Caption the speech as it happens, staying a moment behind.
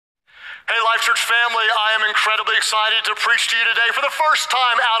Hey, Life Church family, I am incredibly excited to preach to you today for the first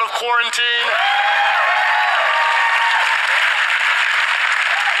time out of quarantine.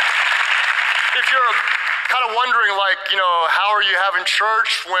 If you're kind of wondering, how are you having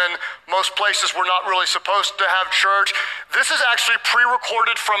church when most places were not really supposed to have church? This is actually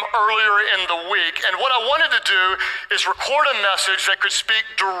pre-recorded from earlier in the week. And what I wanted to do is record a message that could speak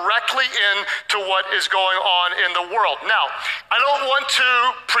directly into what is going on in the world. Now, I don't want to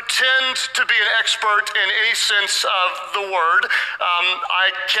pretend to be an expert in any sense of the word.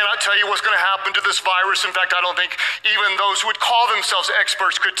 I cannot tell you what's going to happen to this virus. In fact, I don't think even those who would call themselves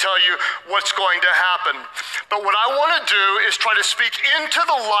experts could tell you what's going to happen. But what I want to do is try to speak into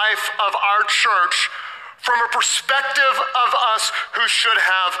the life of our church from a perspective of us who should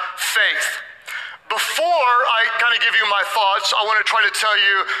have faith. Before I kind of give you my thoughts, I want to try to tell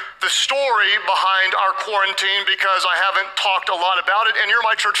you the story behind our quarantine because I haven't talked a lot about it, and you're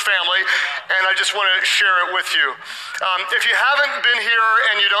my church family, and I just want to share it with you. If you haven't been here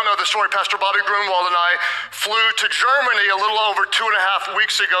and you don't know the story, Pastor Bobby Groeschel and I flew to Germany a little over 2.5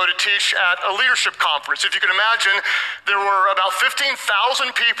 weeks ago to teach at a leadership conference. If you can imagine, there were about 15,000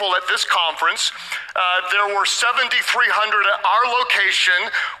 people at this conference. There were 7,300 at our location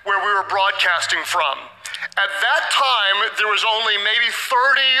where we were broadcasting from. At that time, there was only maybe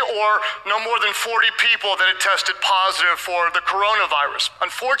 30 or no more than 40 people that had tested positive for the coronavirus.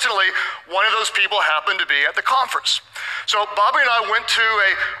 Unfortunately, one of those people happened to be at the conference. So Bobby and I went to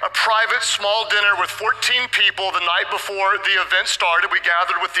a private small dinner with 14 people the night before the event started. We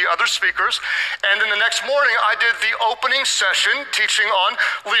gathered with the other speakers. And then the next morning, I did the opening session teaching on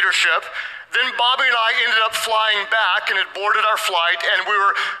leadership. Then Bobby and I ended up flying back and had boarded our flight, and we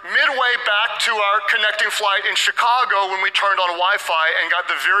were midway back to our connecting flight in Chicago when we turned on Wi-Fi and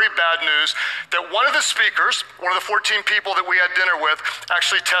got the very bad news that one of the speakers, one of the 14 people that we had dinner with,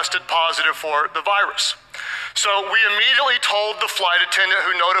 actually tested positive for the virus. So we immediately told the flight attendant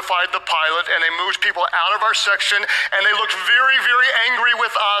who notified the pilot, and they moved people out of our section, and they looked very, very angry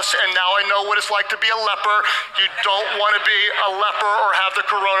with us, and now I know what it's like to be a leper. You don't want to be a leper or have the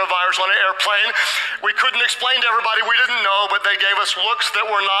coronavirus on an airplane. We couldn't explain to everybody, we didn't know, but they gave us looks that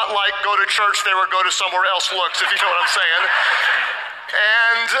were not like go to church, they were go to somewhere else looks, if you know what I'm saying.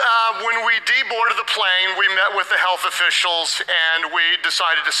 And when we deboarded the plane, we met with the health officials and we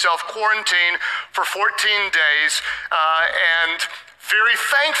decided to self-quarantine for 14 days. And very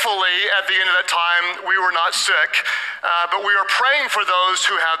thankfully, at the end of that time, we were not sick, but we are praying for those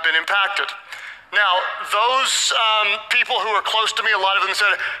who have been impacted. Now, those people who are close to me, a lot of them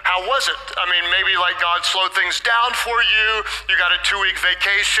said, how was it? I mean, maybe like God slowed things down for you. You got a 2-week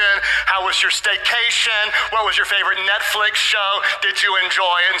vacation. How was your staycation? What was your favorite Netflix show? Did you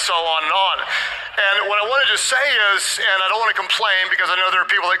enjoy it? And so on and on. And what I wanted to say is, and I don't want to complain because I know there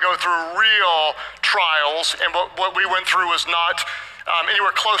are people that go through real trials, and what we went through was not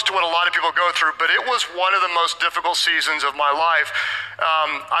anywhere close to what a lot of people go through, but it was one of the most difficult seasons of my life.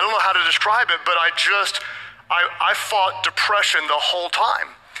 I don't know how to describe it, but I fought depression the whole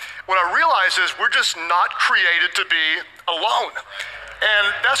time. What I realized is we're just not created to be alone.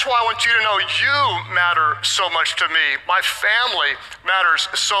 And that's why I want you to know you matter so much to me. My family matters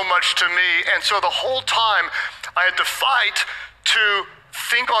so much to me. And so the whole time I had to fight to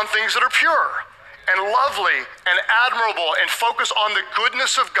think on things that are pure and lovely and admirable and focus on the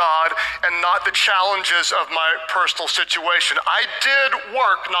goodness of God and not the challenges of my personal situation. I did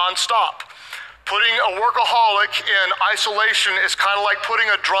work nonstop. Putting a workaholic in isolation is kind of like putting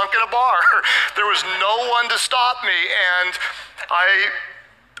a drunk in a bar. There was no one to stop me, and I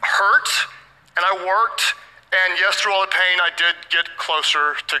hurt and I worked, and yes, through all the pain, I did get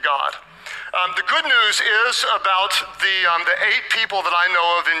closer to God. The good news is about the 8 people that I know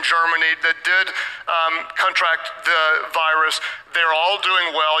of in Germany that did contract the virus. They're all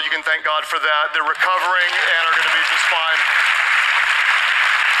doing well. You can thank God for that. They're recovering and are going to be just fine.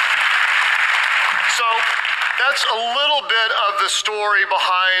 So that's a little bit of the story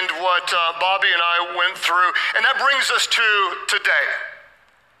behind what Bobby and I went through. And that brings us to today.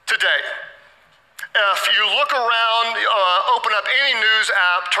 If you look around, open up any news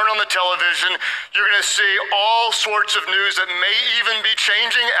app, turn on the television, you're going to see all sorts of news that may even be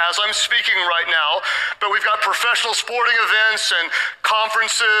changing as I'm speaking right now. But we've got professional sporting events and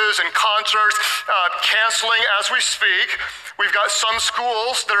conferences and concerts canceling as we speak. We've got some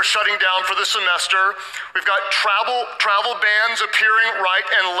schools that are shutting down for the semester. We've got travel bans appearing right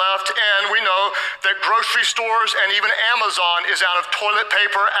and left, and we know that grocery stores and even Amazon is out of toilet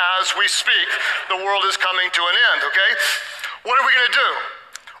paper as we speak. The world is coming to an end, okay? What are we going to do?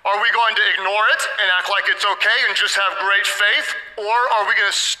 Are we going to ignore it and act like it's okay and just have great faith? Or are we going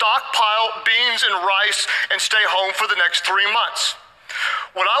to stockpile beans and rice and stay home for the next 3 months?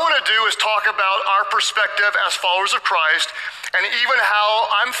 What I want to do is talk about our perspective as followers of Christ and even how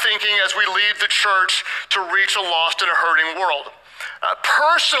I'm thinking as we lead the church to reach a lost and a hurting world.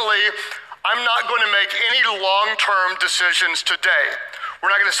 Personally, I'm not going to make any long-term decisions today. We're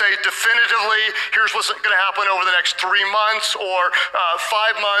not going to say definitively, here's what's going to happen over the next 3 months or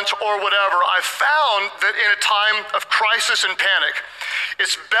 5 months or whatever. I've found that in a time of crisis and panic,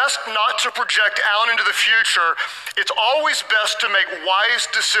 it's best not to project out into the future. It's always best to make wise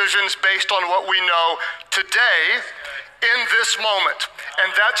decisions based on what we know today in this moment.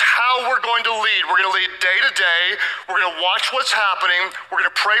 And that's how we're going to lead. We're going to lead day to day. We're going to watch what's happening. We're going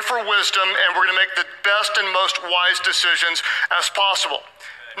to pray for wisdom, and we're going to make the best and most wise decisions as possible.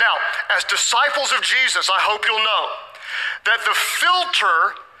 Now, as disciples of Jesus, I hope you'll know that the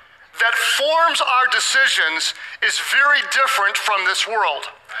filter that forms our decisions is very different from this world.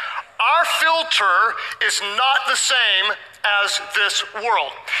 Our filter is not the same as this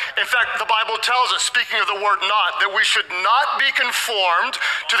world. In fact, the Bible tells us, speaking of the word not, that we should not be conformed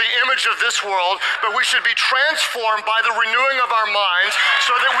to the image of this world, but we should be transformed by the renewing of our minds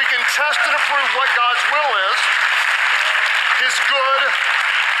so that we can test and approve what God's will is, his good,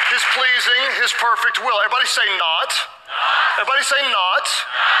 his pleasing, his perfect will. Everybody say not. Everybody say not.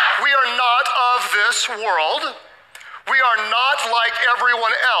 We are not of this world. We are not like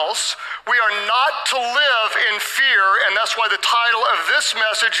everyone else. We are not to live in fear, and that's why the title of this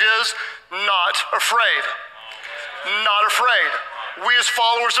message is Not Afraid. Not afraid. We as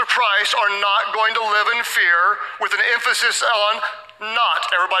followers of Christ are not going to live in fear with an emphasis on not.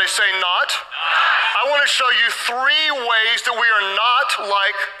 Everybody say not. I want to show you 3 ways that we are not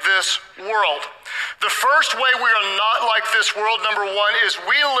like this world. The first way we are not like this world, number 1, is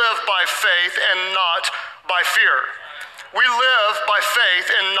we live by faith and not by fear. We live by faith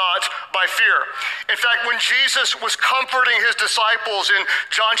and not by fear. In fact, when Jesus was comforting his disciples in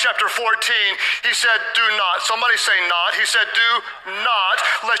John chapter 14, he said, do not. Somebody say not. He said, do not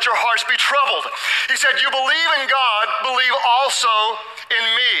let your hearts be troubled. He said, you believe in God, believe also in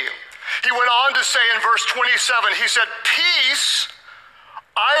me. He went on to say in verse 27, he said, peace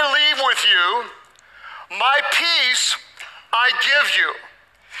I leave with you, my peace I give you.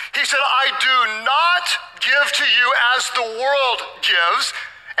 He said, I do not give to you as the world gives.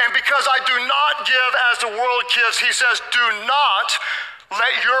 And because I do not give as the world gives, he says, do not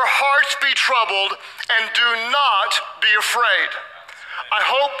let your hearts be troubled and do not be afraid. I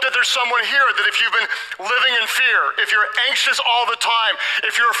hope that there's someone here that if you've been living in fear, if you're anxious all the time,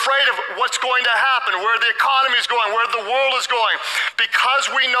 if you're afraid of what's going to happen, where the economy is going, where the world is going, because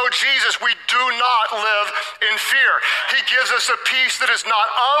we know Jesus, we do not live in fear. He gives us a peace that is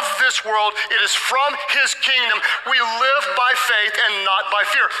not of this world. It is from his kingdom. We live by faith and not by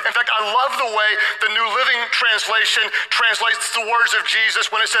fear. In fact, I love the way the New Living Translation translates the words of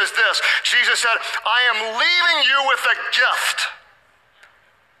Jesus when it says this. Jesus said, I am leaving you with a gift.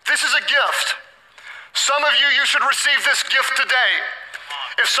 This is a gift. Some of you should receive this gift today.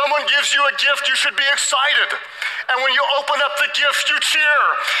 If someone gives you a gift, you should be excited. And when you open up the gift, you cheer.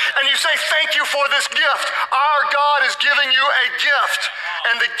 And you say, thank you for this gift. Our God is giving you a gift.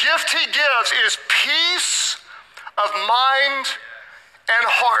 And the gift he gives is peace of mind and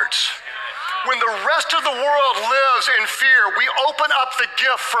heart. When the rest of the world lives in fear, we open up the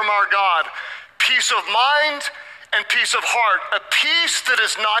gift from our God. Peace of mind and peace of heart. A peace that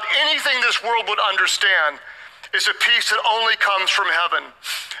is not anything this world would understand. Is a peace that only comes from heaven.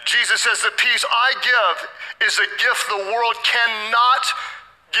 Jesus says the peace I give is a gift the world cannot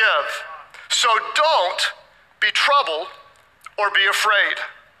give. So don't be troubled or be afraid.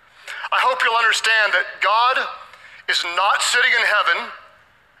 I hope you'll understand that God is not sitting in heaven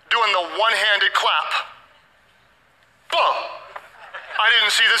doing the one-handed clap. Whoa, I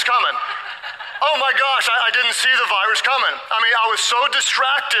didn't see this coming. Oh my gosh, I didn't see the virus coming. I mean, I was so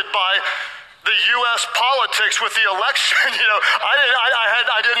distracted by the U.S. politics with the election,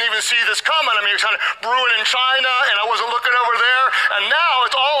 I didn't even see this coming. I mean, it was kind of brewing in China, and I wasn't looking over there, and now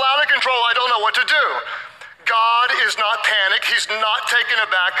it's all out of control. I don't know what to do. God is not panicked. He's not taken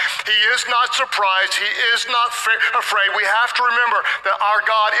aback. He is not surprised. He is not afraid. We have to remember that our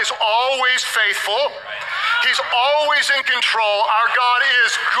God is always faithful. He's always in control. Our God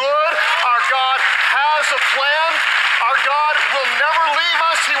is good. Our God has a plan. Our God will never leave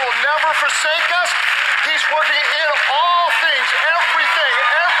us. He will never forsake us. He's working in all things, everything,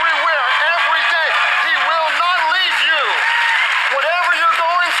 everywhere, every day. He will not leave you. Whatever you're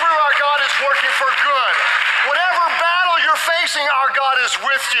going through, our God is working for good. Whatever battle you're facing, facing, our God is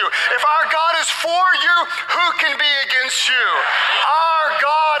with you. If our God is for you, who can be against you? Our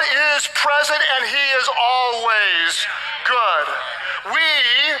God is present and he is always good. We,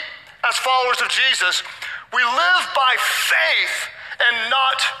 as followers of Jesus, we live by faith and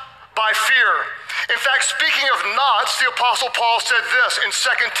not by fear. In fact, speaking of nots, the Apostle Paul said this in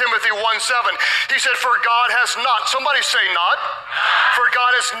 2 Timothy 1:7. He said, for God has not, somebody say not, for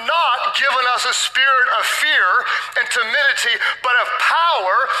God has not given us a spirit of fear and timidity, but of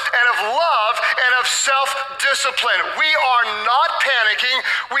power and of love and of self-discipline. We are not panicking.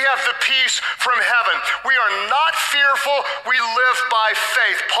 We have the peace from heaven. We are not fearful. We live by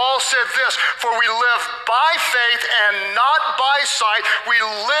faith. Paul said this, for we live by faith and not by sight. We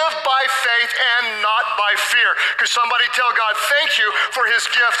live by faith and not by fear. Could somebody tell God, thank you for his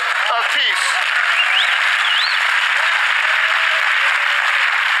gift of peace?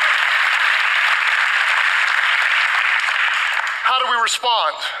 How do we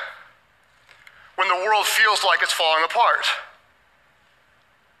respond when the world feels like it's falling apart?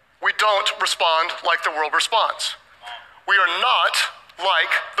 We don't respond like the world responds. We are not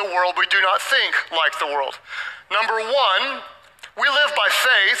like the world. We do not think like the world. Number one, we live by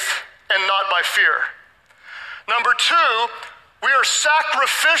faith and not by fear. Number two, we are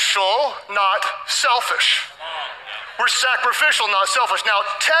sacrificial, not selfish. We're sacrificial, not selfish. Now,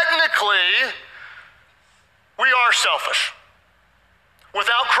 technically, we are selfish.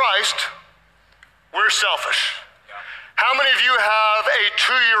 Without Christ, we're selfish. How many of you have a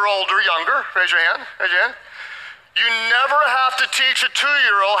 2-year-old or younger? Raise your hand. Raise your hand. You never have to teach a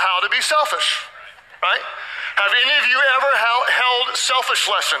 2-year-old how to be selfish, right? Have any of you ever held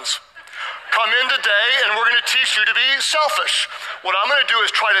selfish lessons? Come in today and we're going to teach you to be selfish. What I'm going to do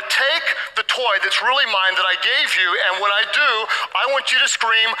is try to take the toy that's really mine that I gave you, and when I do, I want you to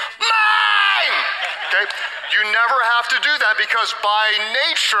scream, mine! Okay? You never have to do that because by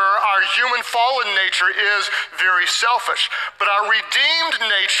nature, our human fallen nature is very selfish. But our redeemed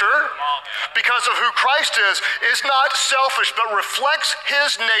nature, because of who Christ is not selfish, but reflects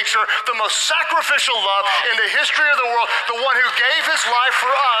his nature, the most sacrificial love in the history of the world, the one who gave his life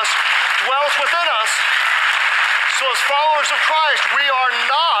for us, dwells within us. So as followers of Christ, we are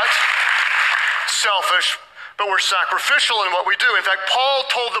not selfish, but we're sacrificial in what we do. In fact, Paul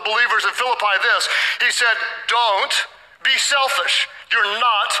told the believers in Philippi this. He said, don't be selfish. You're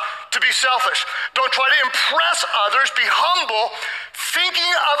not to be selfish. Don't try to impress others. Be humble,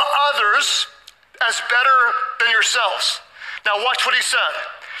 thinking of others as better than yourselves. Now watch what he said.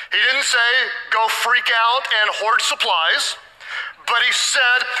 He didn't say, go freak out and hoard supplies. But he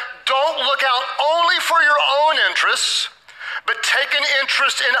said, don't look out only for your own interests, but take an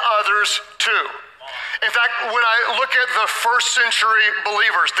interest in others too. In fact, when I look at the first century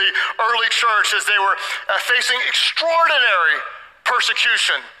believers, the early church, as they were facing extraordinary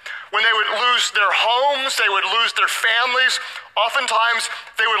persecution, when they would lose their homes, they would lose their families, oftentimes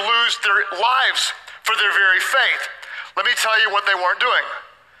they would lose their lives for their very faith. Let me tell you what they weren't doing.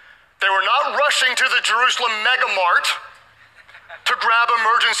 They were not rushing to the Jerusalem mega mart to grab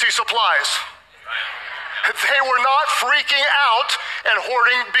emergency supplies. They were not freaking out and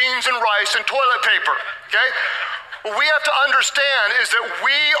hoarding beans and rice and toilet paper, okay? What we have to understand is that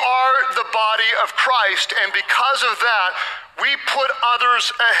we are the body of Christ, and because of that, we put others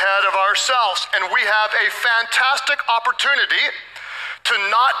ahead of ourselves, and we have a fantastic opportunity to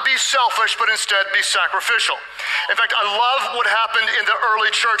not be selfish, but instead be sacrificial. In fact, I love what happened in the early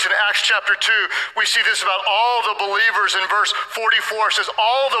church in Acts chapter 2. We see this about all the believers in verse 44. It says,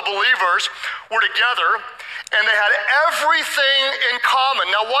 all the believers were together and they had everything in common.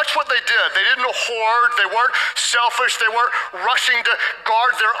 Now watch what they did. They didn't hoard. They weren't selfish. They weren't rushing to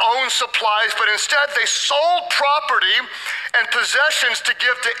guard their own supplies, but instead they sold property and possessions to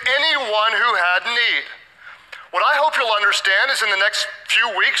give to anyone who had need. What I hope you'll understand is in the next few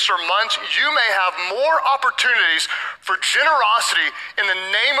weeks or months, you may have more opportunities for generosity in the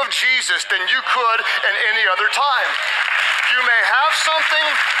name of Jesus than you could in any other time. You may have something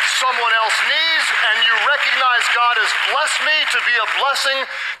someone else needs, and you recognize God has blessed me to be a blessing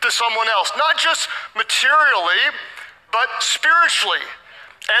to someone else, not just materially, but spiritually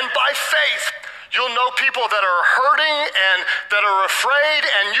and by faith. You'll know people that are hurting and that are afraid,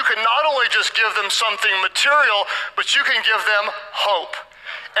 and you can not only just give them something material, but you can give them hope,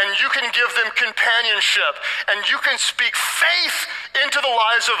 and you can give them companionship, and you can speak faith into the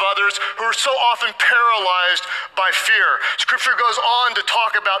lives of others who are so often paralyzed by fear. Scripture goes on to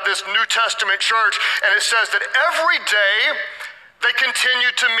talk about this New Testament church, and it says that every day They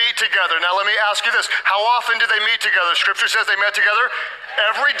continued to meet together. Now let me ask you this. How often did they meet together? Scripture says they met together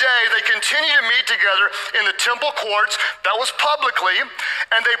every day. They continued to meet together in the temple courts. That was publicly.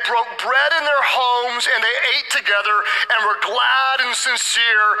 And they broke bread in their homes and they ate together and were glad and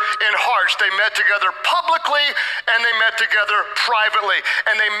sincere in hearts. They met together publicly and they met together privately.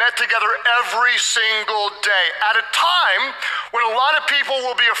 And they met together every single day. At a time when a lot of people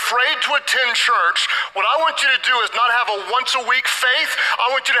will be afraid to attend church, what I want you to do is not have a once a week faith.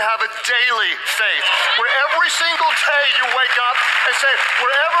 I want you to have a daily faith where every single day you wake up and say,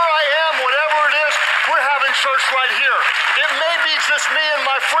 wherever I am, whatever it is, we're having church right here. It may be just me and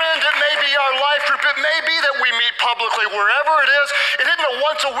my friend. It may be our life group. It may be that we meet publicly. Wherever it is, it isn't a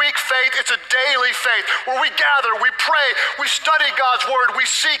once a week faith. It's a daily faith where we gather, we pray, we study God's word, we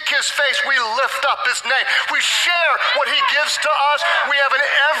seek his face, we lift up his name, we share what he gives to us. We have an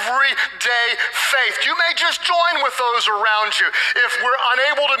everyday faith. You may just join with those around you. If we're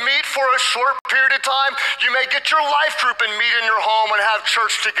unable to meet for a short period of time, you may get your life group and meet in your home and have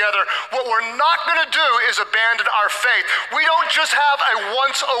church together. What we're not going to do is abandon our faith. We don't just have a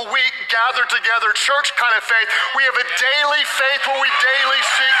once a week gather together church kind of faith. We have a daily faith where we daily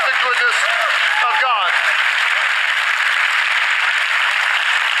seek the goodness of God.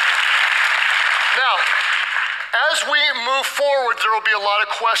 Now, as we move forward, there will be a lot of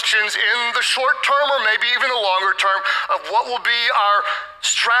questions in the short term or maybe even the longer term of what will be our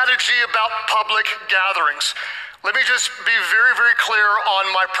strategy about public gatherings. Let me just be very, very clear on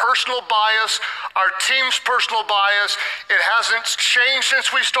my personal bias, our team's personal bias. It hasn't changed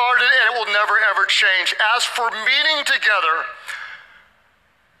since we started, and it will never, ever change. As for meeting together,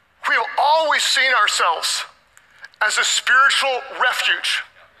 we have always seen ourselves as a spiritual refuge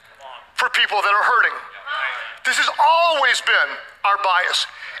for people that are hurting. This has always been our bias,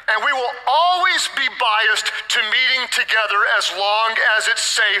 and we will always be biased to meeting together as long as it's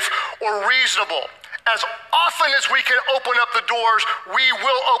safe or reasonable. As often as we can open up the doors, we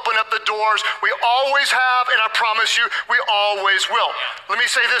will open up the doors. We always have, and I promise you, we always will. Let me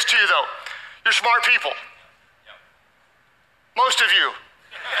say this to you, though. You're smart people. Most of you.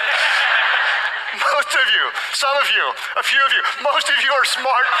 Most of you. Some of you. A few of you. Most of you are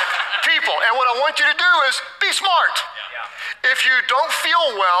smart people. And what I want you to do is be smart. If you don't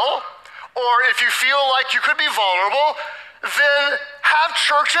feel well, or if you feel like you could be vulnerable, then have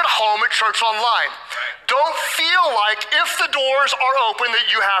church at home at church online. Don't feel like if the doors are open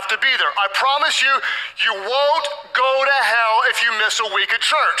that you have to be there. I promise you, you won't go to hell if you miss a week at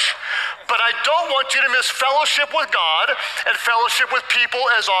church. But I don't want you to miss fellowship with God and fellowship with people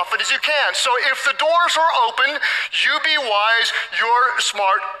as often as you can. So if the doors are open, you be wise, you're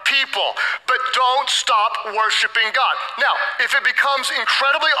smart people. But don't stop worshiping God. Now, if it becomes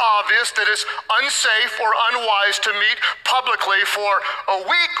incredibly obvious that it's unsafe or unwise to meet publicly for a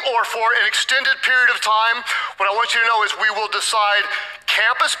week or for an extended period of time, what I want you to know is we will decide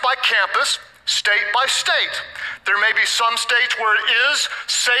campus by campus, state by state. There may be some states where it is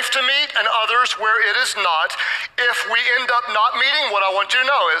safe to meet and others where it is not. If we end up not meeting, what I want you to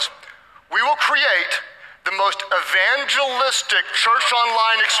know is we will create the most evangelistic church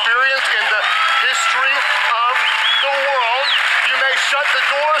online experience in the history of the world. You may shut the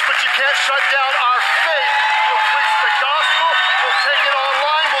doors, but you can't shut down our faith. We'll preach the gospel. We'll take it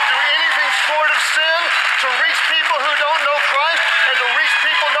online. We'll do anything short of sin to reach people who don't know Christ and to reach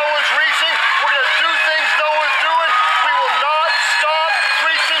people no one's reaching. We're going to do things no one's doing. We will not stop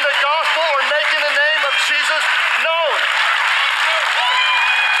preaching the gospel or making the name of Jesus known.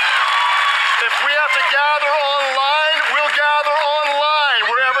 If we have to gather online, we'll gather online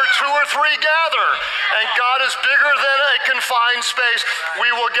wherever 2 or 3 gather. And God is bigger than a confined space.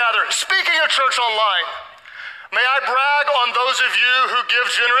 We will gather. Speaking of church online, may I brag on those of you who give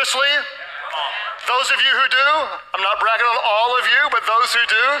generously? Those of you who do, I'm not bragging on all of you, but those who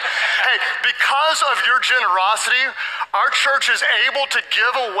do. Hey, because of your generosity, our church is able to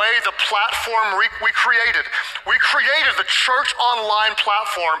give away the platform we created. We created the church online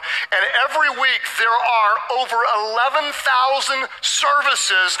platform, and every week there are over 11,000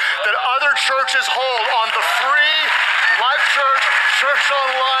 services that other churches hold on the free Life Church Church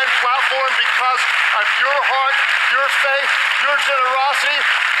Online platform because of your heart, your faith, your generosity.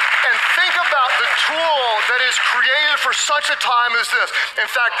 And think about the tool that is created for such a time as this. In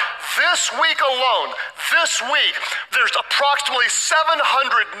fact, this week alone, there's approximately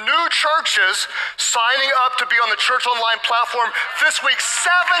 700 new churches signing up to be on the Church Online platform this week. 700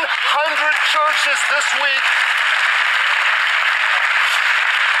 churches this week.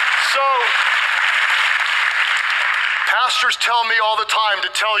 So, pastors tell me all the time to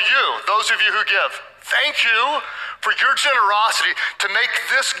tell you, those of you who give, thank you for your generosity to make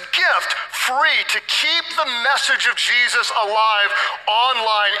this gift free, to keep the message of Jesus alive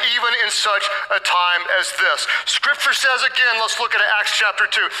online, even in such a time as this. Scripture says again, let's look at Acts chapter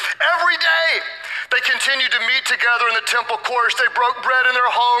 2. Every day they continued to meet together in the temple courts. They broke bread in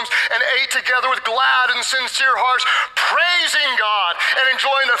their homes and ate together with glad and sincere hearts, praising God and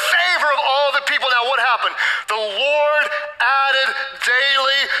enjoying the favor of all the people. Now what happened? The Lord added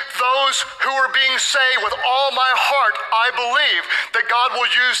daily those who were being saved. With all my heart, I believe that God will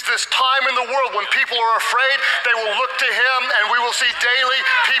use this time in the world when people are afraid. They will look to him, and we will see daily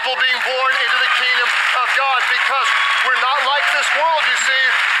people being born into the kingdom of God, because we're not like this world, you see.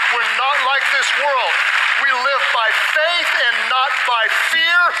 We're not like this world. We live by faith and not by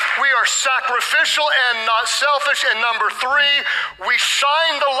fear. We are sacrificial and not selfish. And number 3, we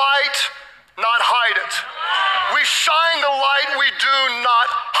shine the light, not hide it. We shine the light, we do not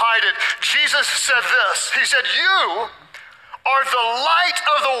hide it. Jesus said this. He said, you are the light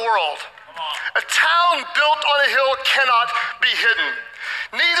of the world. A town built on a hill cannot be hidden.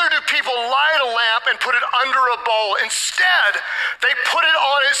 Neither do people light a lamp and put it under a bowl. Instead, they put it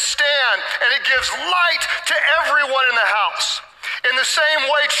on its stand, and it gives light to everyone in the house. In the same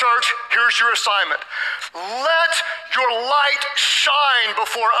way, church, here's your assignment. Let your light shine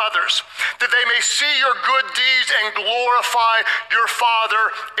before others, that they may see your good deeds and glorify your Father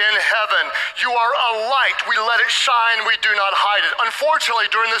in heaven. You are a light. We let it shine. We do not hide it. Unfortunately,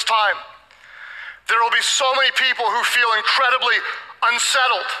 during this time, there will be so many people who feel incredibly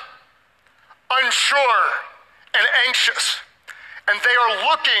unsettled, unsure, and anxious, and they are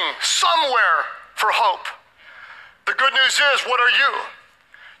looking somewhere for hope. The good news is, what are you?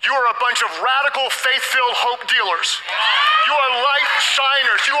 You are a bunch of radical, faith-filled hope dealers. You are light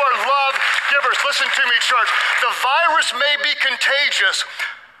shiners. You are love givers. Listen to me, church. The virus may be contagious,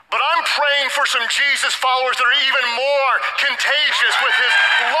 but I'm praying for some Jesus followers that are even more contagious, with his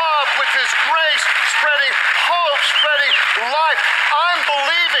love, with his grace, spreading hope, spreading life. I'm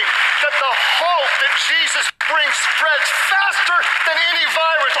believing that the hope that Jesus brings spreads faster than any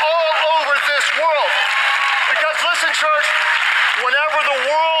virus all over this world. Because listen, church, whenever the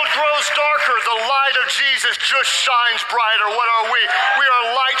world grows darker, the light of Jesus just shines brighter. What are we? We are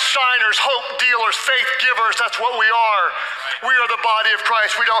light shiners, hope dealers, faith givers. That's what we are. We are the body of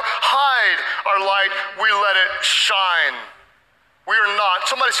Christ. We don't hide our light. We let it shine. We are not.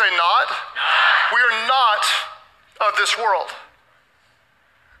 Somebody say not. We are not of this world.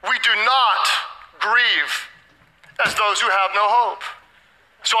 We do not grieve as those who have no hope.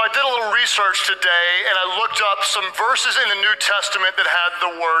 So I did a little research today, and I looked up some verses in the New Testament that had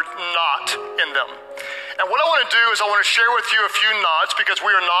the word not in them. And what I want to do is I want to share with you a few nots, because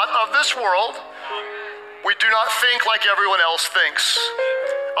we are not of this world. We do not think like everyone else thinks.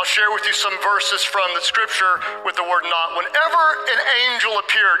 I'll share with you some verses from the scripture with the word not. Whenever an angel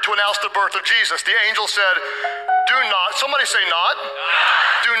appeared to announce the birth of Jesus, the angel said, do not, somebody say not.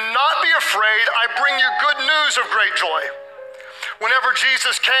 Do not be afraid, I bring you good news of great joy. Whenever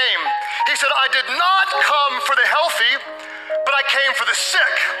Jesus came, he said, I did not come for the healthy, but I came for the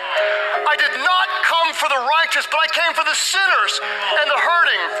sick. I did not come for the righteous, but I came for the sinners and the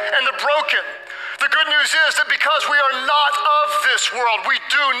hurting and the broken. The good news is that because we are not of this world, we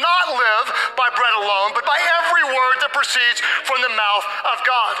do not live by bread alone, but by every word that proceeds from the mouth of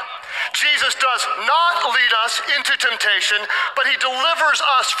God. Jesus does not lead us into temptation, but he delivers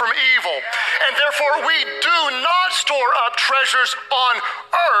us from evil. And therefore, we do not store up treasures on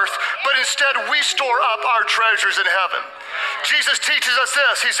earth, but instead we store up our treasures in heaven. Jesus teaches us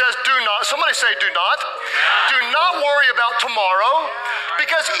this. He says, do not, somebody say do not. Do not worry about tomorrow,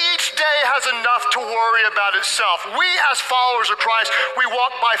 because each day has enough to worry about itself. We as followers of Christ, we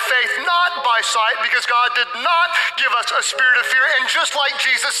walk by faith, not by sight, because God did not give us a spirit of fear. And just like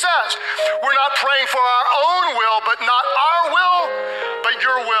Jesus says, we're not praying for our own will, but not our will, but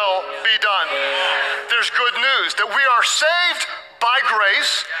your will be done. There's good news that we are saved by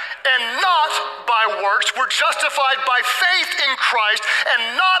grace and not by works. We're justified by faith in Christ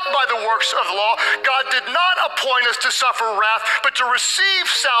and not by the works of the law. God did not appoint us to suffer wrath, but to receive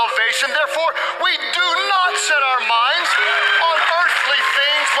salvation. Therefore, we do not set our minds on earthly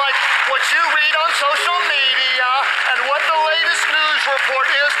things like what you read on social media and what the latest news report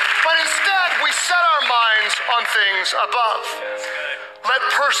is, but instead we set our minds on things above. Let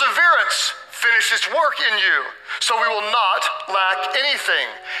perseverance finish its work in you, so we will not lack anything.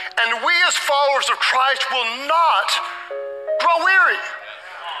 And we as followers of Christ will not grow weary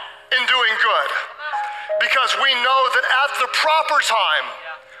in doing good, because we know that at the proper time,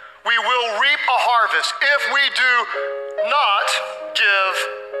 we will reap a harvest if we do not give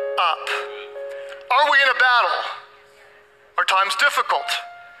up. Are we in a battle? Are times difficult?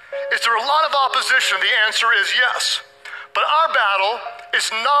 Is there a lot of opposition? The answer is yes. But our battle is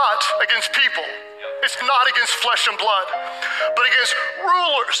not against people. It's not against flesh and blood, but against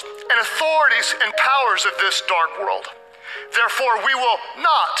rulers and authorities and powers of this dark world. Therefore, we will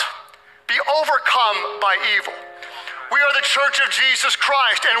not be overcome by evil. We are the church of Jesus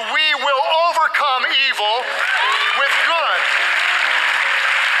Christ, and we will overcome evil with good.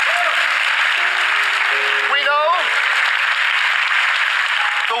 We know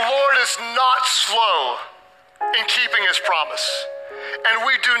the Lord is not slow in keeping his promise, and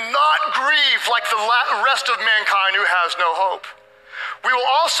we do not grieve like the rest of mankind who has no hope. We will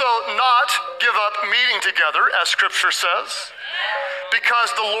also not give up meeting together, as Scripture says,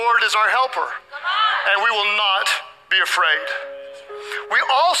 because the Lord is our helper, and we will not be afraid. We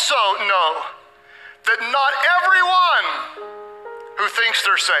also know that not everyone who thinks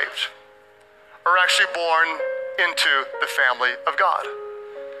they're saved are actually born into the family of God.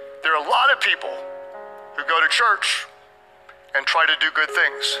 There are a lot of people who go to church and try to do good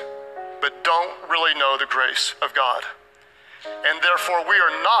things, but don't really know the grace of God. And therefore, we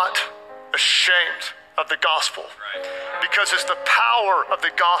are not ashamed of the gospel, because it's the power of the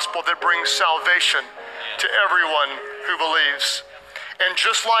gospel that brings salvation to everyone who believes. And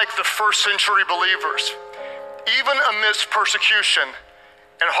just like the first century believers, even amidst persecution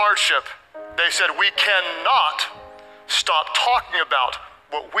and hardship, they said, we cannot stop talking about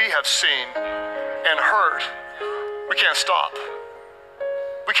what we have seen and heard. We can't stop.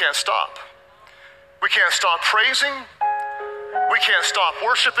 We can't stop. We can't stop praising. We can't stop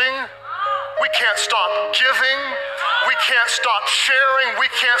worshiping. We can't stop giving. We can't stop sharing. We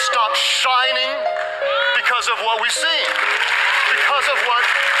can't stop shining because of what we've seen, because of what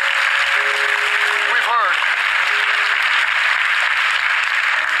we've heard.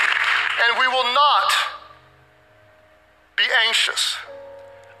 And we will not be anxious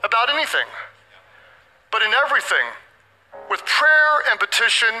about anything, but in everything, with prayer and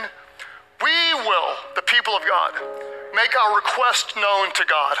petition, we will, the people of God, make our request known to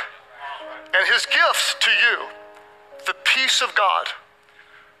God. And his gifts to you, the peace of God,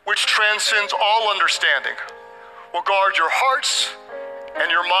 which transcends all understanding, will guard your hearts and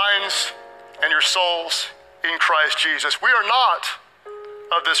your minds and your souls in Christ Jesus. We are not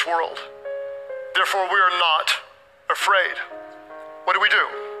of this world. Therefore, we are not afraid. What do?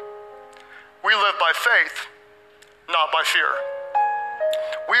 We live by faith, not by fear.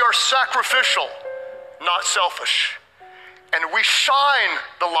 We are sacrificial, not selfish. And we shine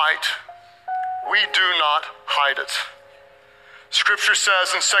the light. We do not hide it. Scripture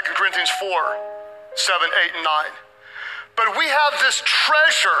says in 2 Corinthians 4, 7, 8, and 9, but we have this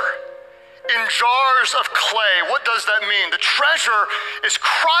treasure in jars of clay. What does that mean? The treasure is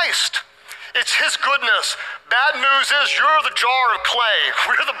Christ. It's his goodness. Bad news is you're the jar of clay.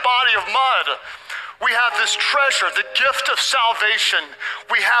 We're the body of mud. We have this treasure, the gift of salvation.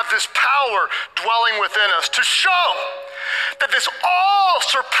 We have this power dwelling within us to show that this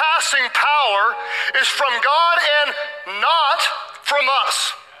all-surpassing power is from God and not from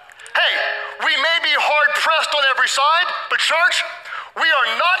us. Hey, we may be hard-pressed on every side, but church, we are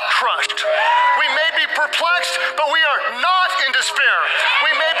not crushed. We may be perplexed, but we are not in despair.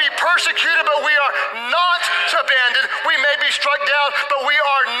 We may be persecuted, but we are not abandoned. We may be struck down, but we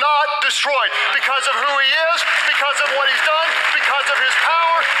are not destroyed because of who he is, because of what he's done, because of his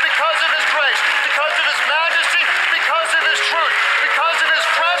power, because of his grace, because of his majesty, because of his truth, because of his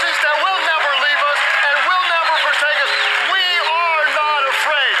presence that will never leave us and will never forsake us. We are not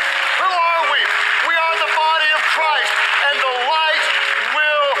afraid. Who are we? We are the body of Christ, and the light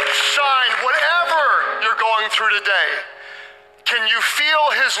will shine. Whatever you're going through today, can you feel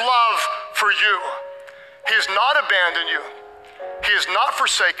his love for you? He has not abandoned you. He has not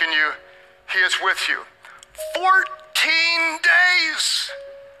forsaken you. He is with you. 14 days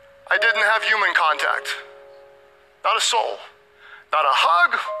I didn't have human contact. Not a soul. Not a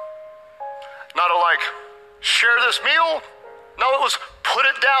hug. Not a share this meal. No, it was put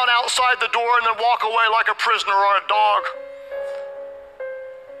it down outside the door and then walk away like a prisoner or a dog.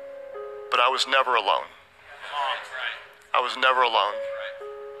 But I was never alone. I was never alone.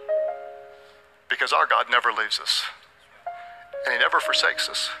 Because our God never leaves us. And he never forsakes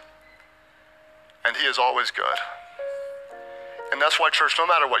us. And he is always good. And that's why, church, no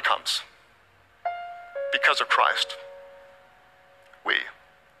matter what comes, because of Christ, we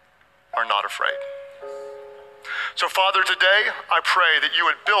are not afraid. So, Father, today I pray that you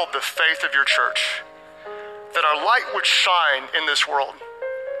would build the faith of your church, that our light would shine in this world.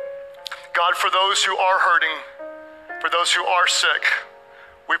 God, for those who are hurting, for those who are sick,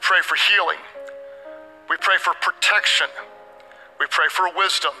 we pray for healing. We pray for protection. We pray for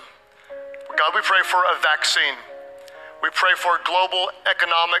wisdom. God, we pray for a vaccine. We pray for global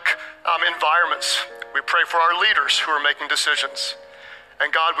economic environments. We pray for our leaders who are making decisions.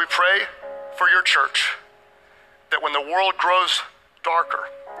 And God, we pray for your church, that when the world grows darker,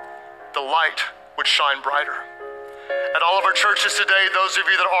 the light would shine brighter. At all of our churches today, those of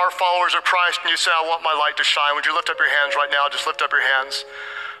you that are followers of Christ and you say, I want my light to shine, would you lift up your hands right now? Just lift up your hands.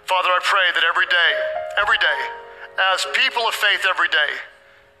 Father, I pray that every day, as people of faith every day,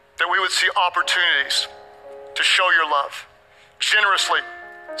 that we would see opportunities to show your love generously,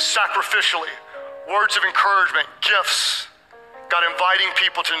 sacrificially, words of encouragement, gifts. God, inviting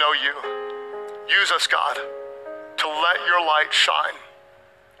people to know you. Use us, God, to let your light shine.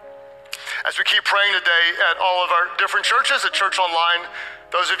 As we keep praying today at all of our different churches, at Church Online,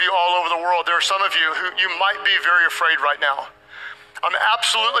 those of you all over the world, there are some of you who you might be very afraid right now. I'm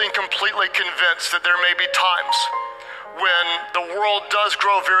absolutely and completely convinced that there may be times when the world does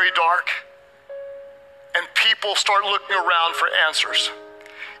grow very dark and people start looking around for answers.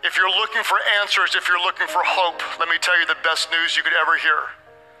 If you're looking for answers, if you're looking for hope, let me tell you the best news you could ever hear.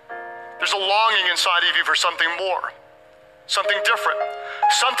 There's a longing inside of you for something more, something different,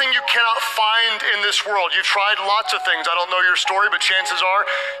 something you cannot find in this world. You've tried lots of things. I don't know your story, but chances are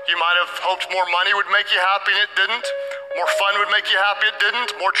you might have hoped more money would make you happy and it didn't. More fun would make you happy, it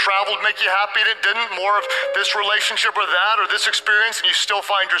didn't. More travel would make you happy, and it didn't. More of this relationship or that or this experience, and you still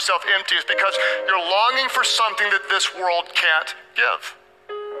find yourself empty. It's because you're longing for something that this world can't give.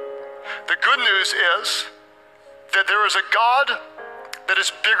 The good news is that there is a God that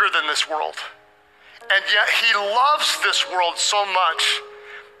is bigger than this world. And yet he loves this world so much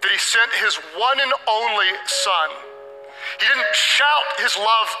that he sent his one and only Son. He didn't shout his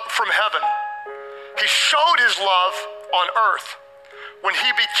love from heaven. He showed his love on earth when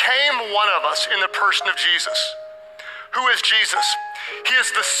he became one of us in the person of Jesus. Who is Jesus? He is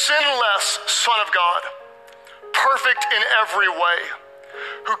the sinless Son of God, perfect in every way,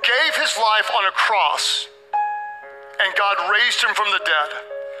 who gave his life on a cross, and God raised him from the dead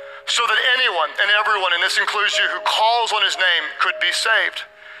so that anyone and everyone, and this includes you, who calls on his name could be saved.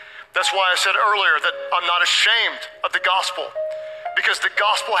 That's why I said earlier that I'm not ashamed of the gospel, because the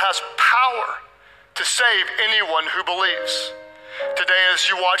gospel has power to save anyone who believes. Today,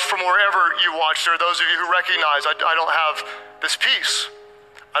 as you watch from wherever you watch, there are those of you who recognize I don't have this peace.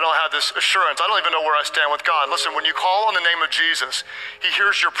 I don't have this assurance. I don't even know where I stand with God. Listen, when you call on the name of Jesus, he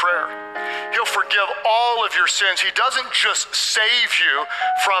hears your prayer. He'll forgive all of your sins. He doesn't just save you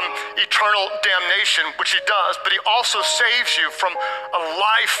from eternal damnation, which he does, but he also saves you from a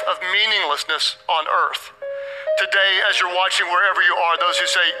life of meaninglessness on earth. Today, as you're watching wherever you are, those who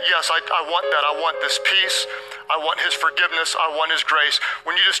say, yes, I want that. I want this peace. I want his forgiveness. I want his grace.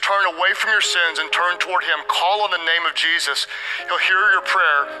 When you just turn away from your sins and turn toward him, call on the name of Jesus, he'll hear your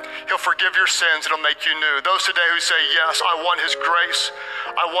prayer. He'll forgive your sins. It'll make you new. Those today who say, yes, I want his grace.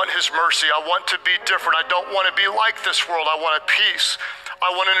 I want his mercy. I want to be different. I don't want to be like this world. I want a peace. I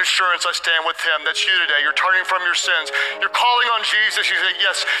want an assurance. I stand with him. That's you today. You're turning from your sins. You're calling on Jesus. You say,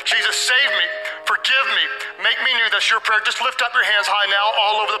 yes, Jesus, save me. Forgive me. Make me new. That's your prayer. Just lift up your hands high now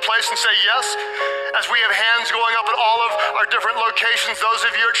all over the place and say yes. As we have hands going up at all of our different locations, those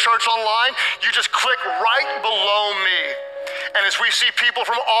of you at Church Online, you just click right below me. And as we see people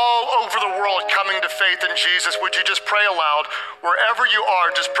from all over the world coming to faith in Jesus, would you just pray aloud? Wherever you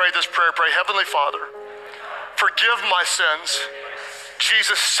are, just pray this prayer. Pray, Heavenly Father, forgive my sins.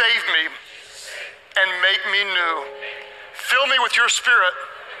 Jesus, save me and make me new. Fill me with your Spirit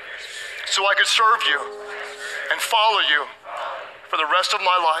so I could serve you and follow you for the rest of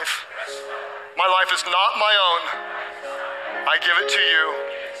my life. My life is not my own. I give it to you.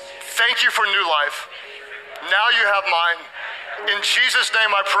 Thank you for new life. Now you have mine. In Jesus'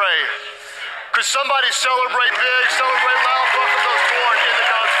 name I pray. Could somebody celebrate big, celebrate loud, welcome those born into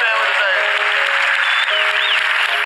God's family.